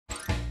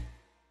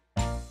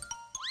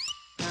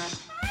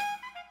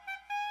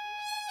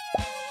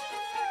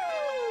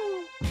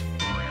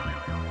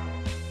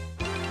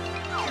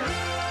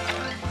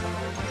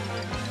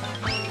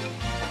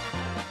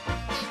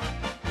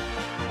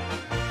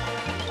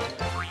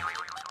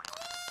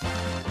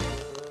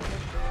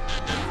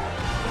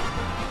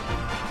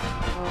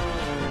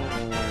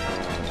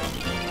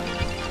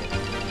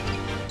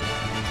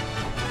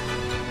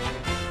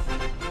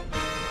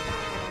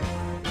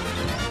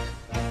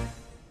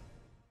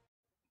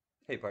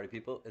Hey party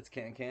people, it's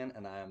Can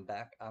and I am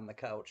back on the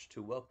couch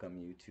to welcome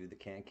you to the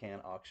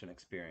Can auction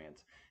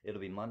experience.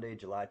 It'll be Monday,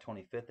 July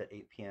 25th at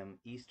 8 p.m.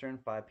 Eastern,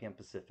 5 p.m.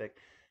 Pacific.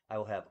 I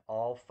will have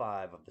all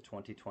 5 of the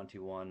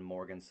 2021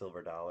 Morgan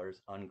Silver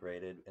Dollars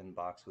ungraded in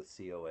box with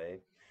COA,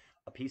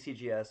 a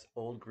PCGS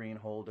Old Green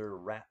Holder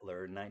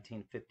Rattler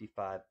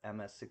 1955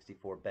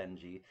 MS64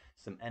 BENJI,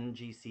 some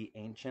NGC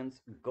Ancients,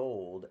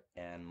 gold,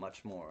 and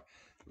much more.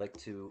 I'd like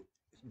to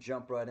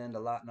jump right into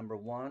lot number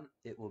 1.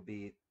 It will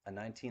be a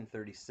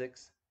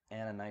 1936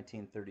 and a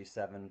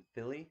 1937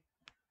 Philly.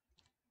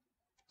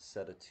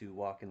 Set of 2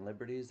 Walking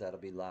Liberties. That'll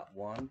be lot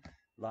 1.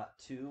 Lot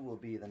 2 will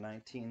be the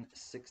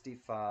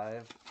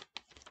 1965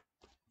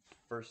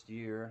 first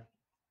year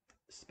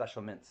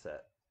special mint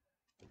set.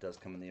 It does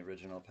come in the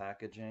original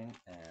packaging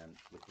and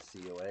with the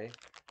COA.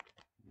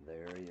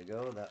 There you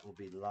go. That will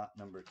be lot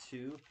number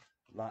 2.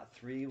 Lot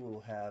 3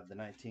 will have the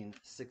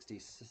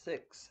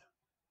 1966,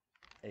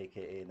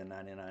 aka the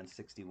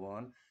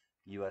 9961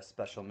 US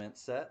Special Mint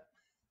set.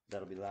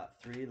 That'll be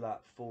lot 3.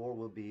 Lot 4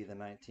 will be the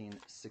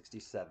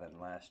 1967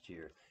 last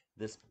year.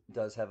 This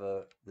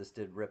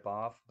did rip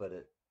off, but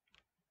it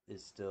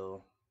is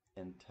still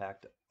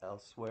intact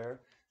elsewhere,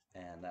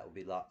 and that will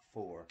be lot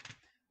 4.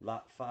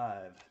 Lot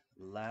 5,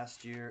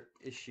 last year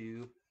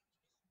issue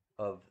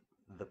of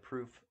the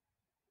proof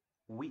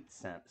wheat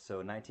cent. So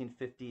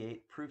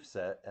 1958 proof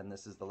set, and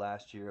this is the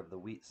last year of the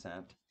wheat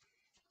cent.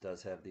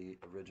 Does have the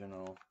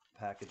original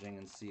packaging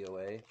and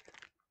COA,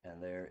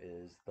 and there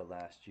is the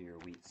last year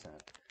wheat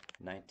cent.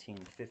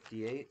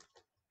 1958,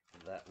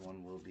 that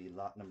one will be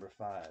lot number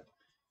 5.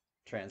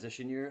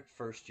 Transition year,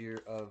 first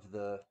year of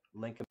the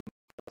Lincoln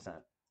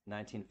cent.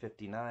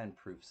 1959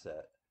 proof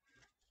set.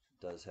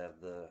 Does have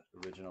the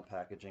original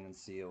packaging and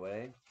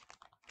COA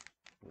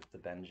with the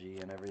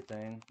BENJI and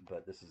everything,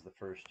 but this is the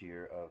first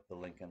year of the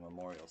Lincoln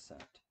Memorial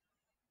cent.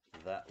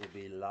 That will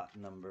be lot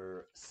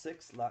number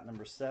 6. Lot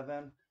number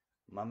 7,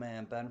 my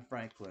man Ben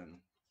Franklin.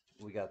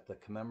 We got the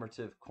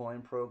commemorative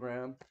coin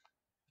program,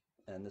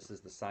 and this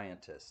is the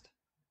Scientist.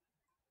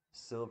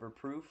 Silver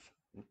proof,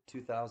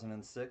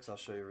 2006. I'll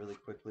show you really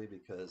quickly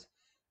because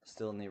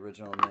still in the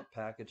original mint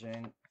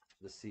packaging.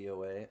 The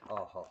COA.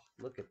 Oh,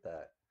 look at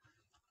that.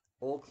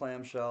 Old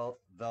clamshell,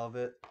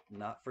 velvet,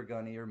 not for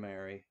Gunny or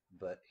Mary,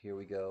 but here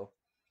we go.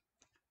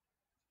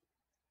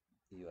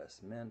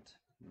 US Mint,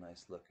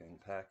 nice looking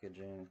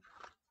packaging,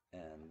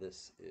 and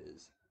this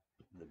is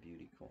the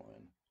beauty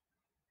coin.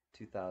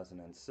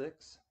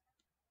 2006,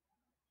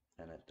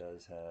 and it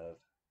does have,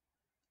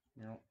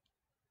 you know,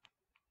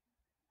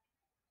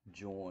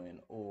 join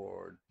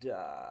or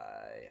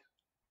die.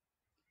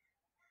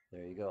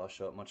 There you go. I'll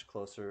show it much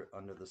closer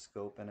under the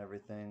scope and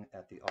everything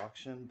at the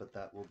auction, but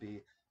that will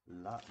be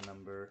lot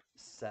number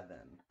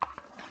 7.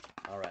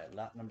 All right,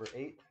 lot number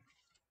 8.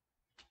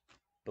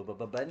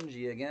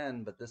 BENJI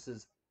again, but this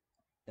is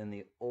in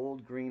the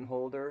Old Green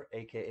Holder,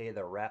 aka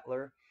the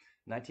Rattler,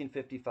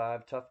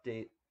 1955 tough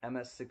date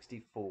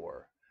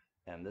MS64,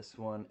 and this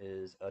one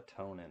is a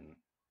tonin'.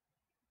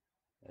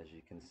 As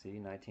you can see,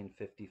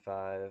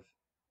 1955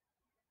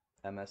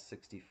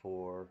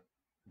 MS64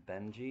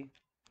 BENJI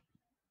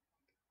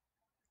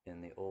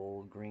in the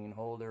Old Green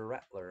Holder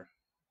Rattler.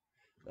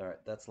 All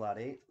right, that's lot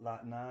 8.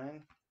 Lot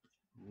 9,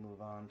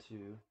 move on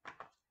to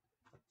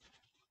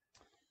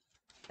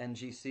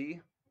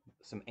NGC,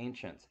 some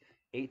ancients.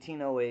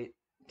 1808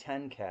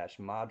 10 cash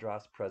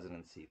MADRAS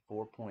Presidency,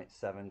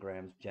 4.7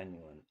 grams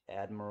genuine,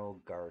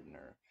 Admiral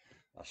Gardner.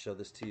 I'll show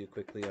this to you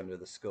quickly under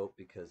the scope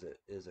because it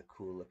is a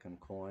cool looking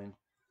coin.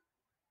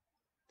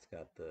 It's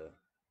got the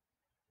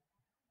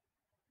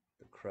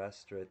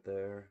crest right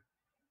there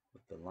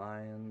with the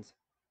lions.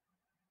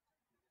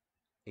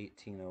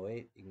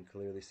 1808, you can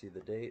clearly see the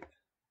date.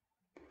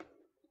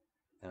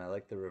 And I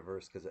like the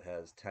reverse because it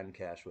has 10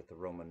 cash with the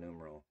Roman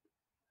numeral.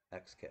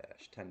 X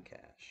cash, 10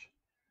 cash.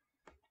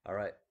 All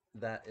right,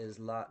 that is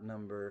lot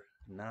number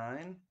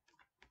 9.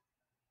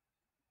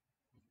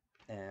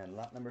 And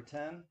lot number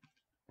 10,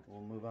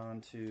 we'll move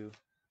on to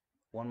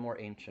one more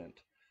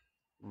ancient.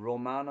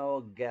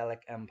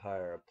 Romano-Gallic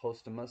Empire,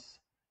 posthumous,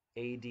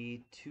 AD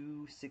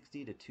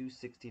 260 to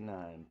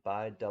 269,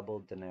 by double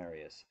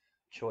denarius.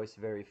 Choice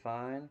very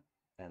fine,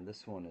 and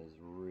this one is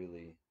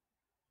really,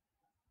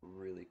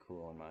 really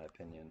cool in my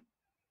opinion.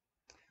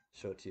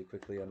 Show it to you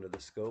quickly under the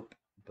scope,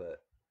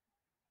 but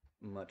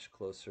much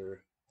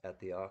closer at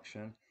the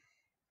auction.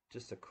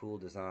 Just a cool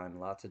design,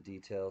 lots of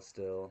detail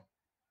still.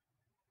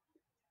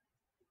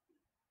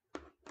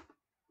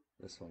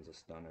 This one's a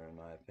stunner in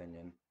my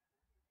opinion.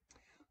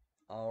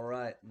 All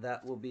right,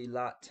 that will be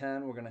lot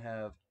 10. We're gonna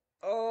have,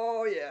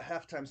 oh yeah,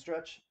 halftime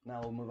stretch. Now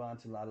we'll move on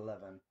to lot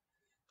 11.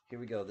 Here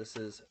we go. This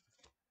is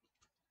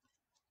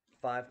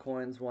 5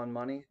 coins, 1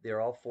 money. They're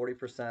all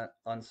 40%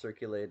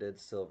 uncirculated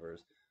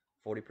silvers.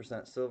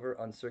 40% silver,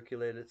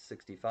 uncirculated,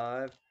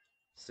 65,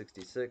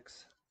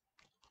 66,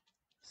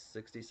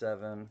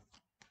 67,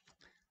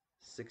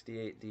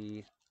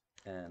 68D,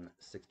 and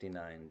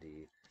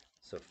 69D.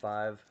 So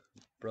 5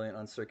 brilliant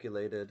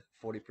uncirculated,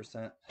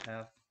 40%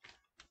 half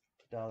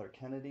dollar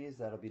Kennedys.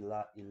 That'll be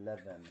lot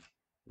 11.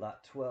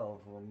 Lot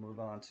 12, we'll move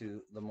on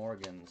to the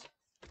Morgans.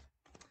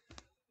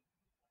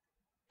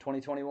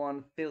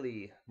 2021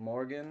 Philly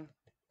Morgan.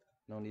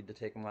 No need to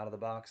take them out of the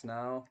box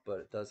now, but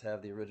it does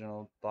have the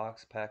original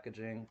box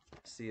packaging,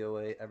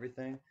 COA,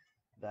 everything.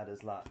 That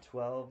is lot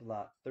 12.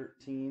 Lot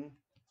 13,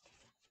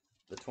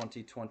 the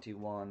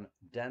 2021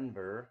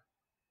 Denver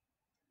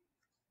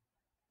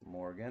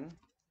Morgan.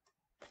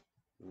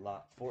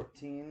 Lot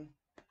 14,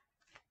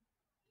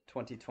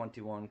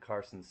 2021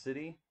 Carson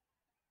City.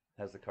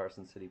 Has the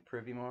Carson City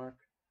Privy Mark.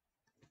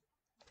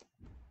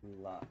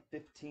 Lot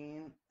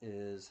 15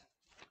 is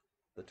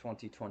the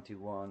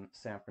 2021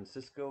 San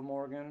Francisco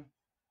Morgan.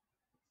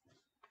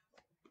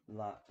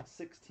 Lot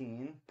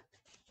 16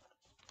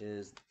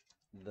 is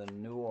the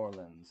New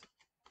Orleans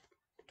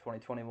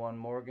 2021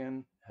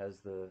 Morgan. Has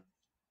the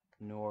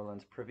New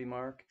Orleans Privy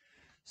Mark.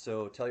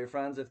 So tell your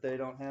friends if they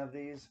don't have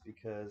these,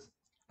 because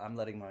I'm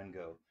letting mine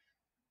go.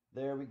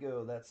 There we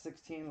go. That's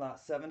 16. Lot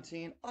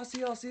 17.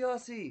 Aussie, Aussie,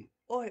 Aussie.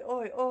 Oi,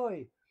 oi,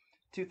 oi.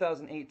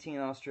 2018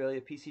 Australia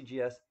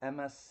PCGS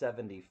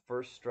MS70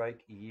 First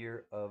Strike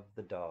Year of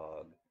the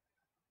Dog.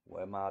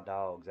 Where my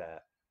dog's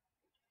at?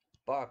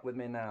 Bark with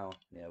me now.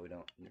 Yeah, we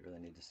don't really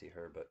need to see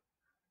her, but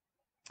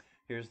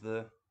here's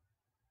the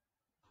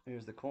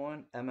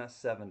coin.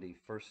 MS70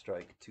 First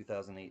Strike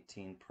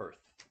 2018 Perth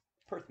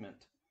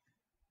Mint.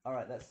 All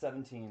right, that's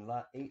 17.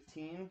 Lot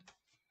 18.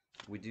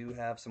 We do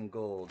have some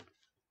gold.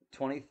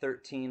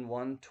 2013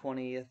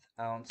 1/20th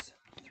ounce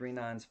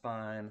 3/9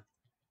 fine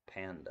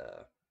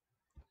Panda.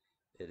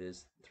 It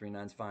is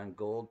 3/9 fine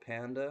gold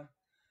Panda.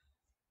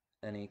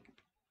 Any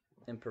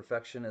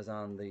imperfection is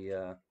on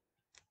the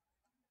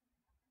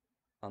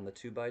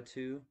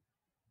 2x2,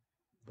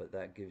 but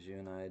that gives you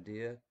an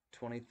idea.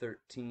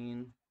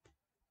 2013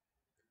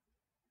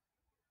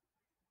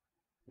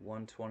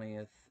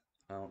 1/20th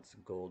ounce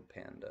gold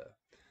Panda.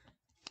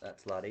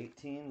 That's lot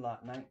 18.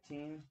 Lot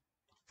 19.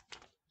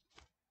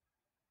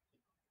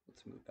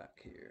 Let's move back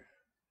here.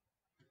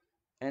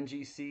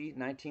 NGC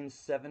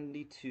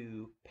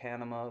 1972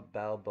 Panama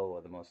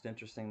Balboa, the most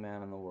interesting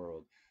man in the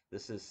world.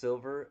 This is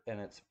silver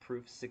and it's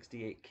proof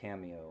 68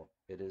 cameo.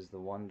 It is the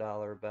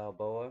 $1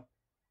 Balboa,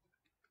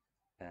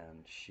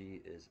 and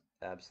she is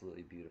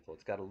absolutely beautiful.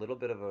 It's got a little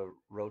bit of a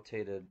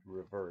rotated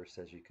reverse,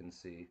 as you can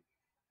see,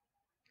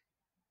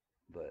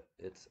 but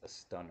it's a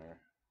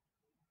stunner.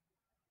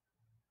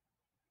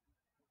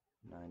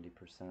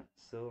 90%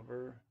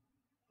 silver.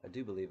 I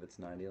do believe it's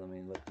 90. Let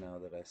me look now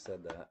that I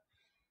said that.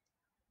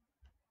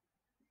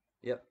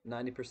 Yep,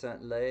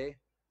 90% lay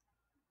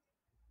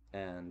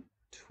and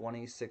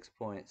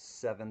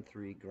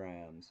 26.73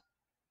 grams.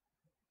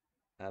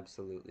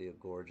 Absolutely a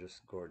gorgeous,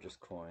 gorgeous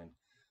coin.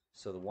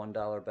 So the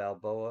 $1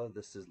 Balboa,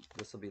 this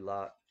will be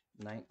lot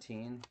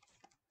 19,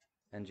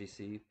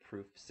 NGC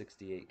proof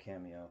 68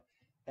 cameo.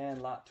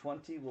 And lot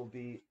 20 will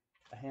be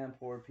a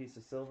hand-poured piece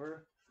of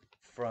silver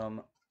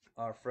from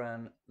our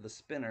friend the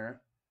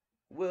spinner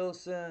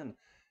Wilson.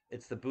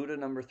 It's the Buddha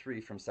number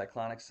 3 from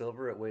Cyclonic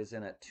Silver. It weighs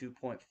in at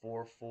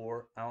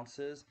 2.44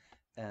 ounces,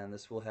 and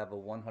this will have a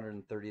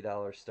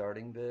 $130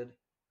 starting bid,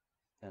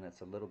 and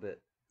it's a little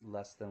bit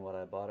less than what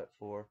I bought it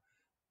for.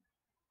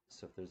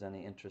 So if there's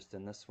any interest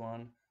in this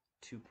one,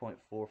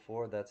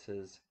 2.44, that's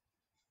his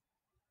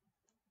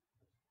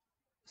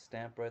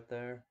stamp right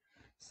there.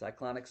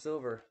 Cyclonic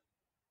Silver.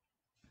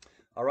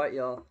 All right,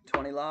 y'all,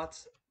 20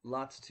 lots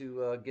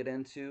to get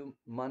into.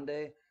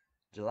 Monday,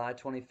 July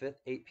 25th,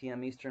 8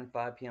 p.m. Eastern,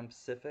 5 p.m.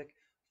 Pacific,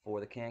 for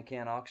the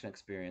Can auction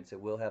experience. It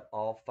will have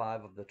all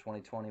 5 of the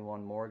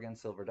 2021 Morgan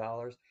silver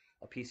dollars,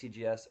 a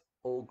PCGS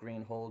old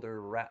green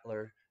holder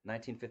Rattler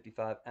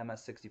 1955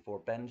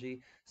 MS64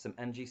 BENJI, some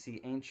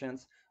NGC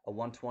Ancients, a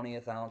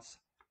 1/20th ounce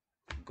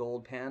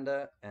gold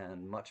Panda,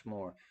 and much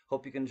more.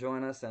 Hope you can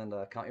join us, and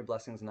count your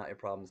blessings, not your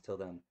problems. Till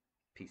then,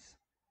 peace.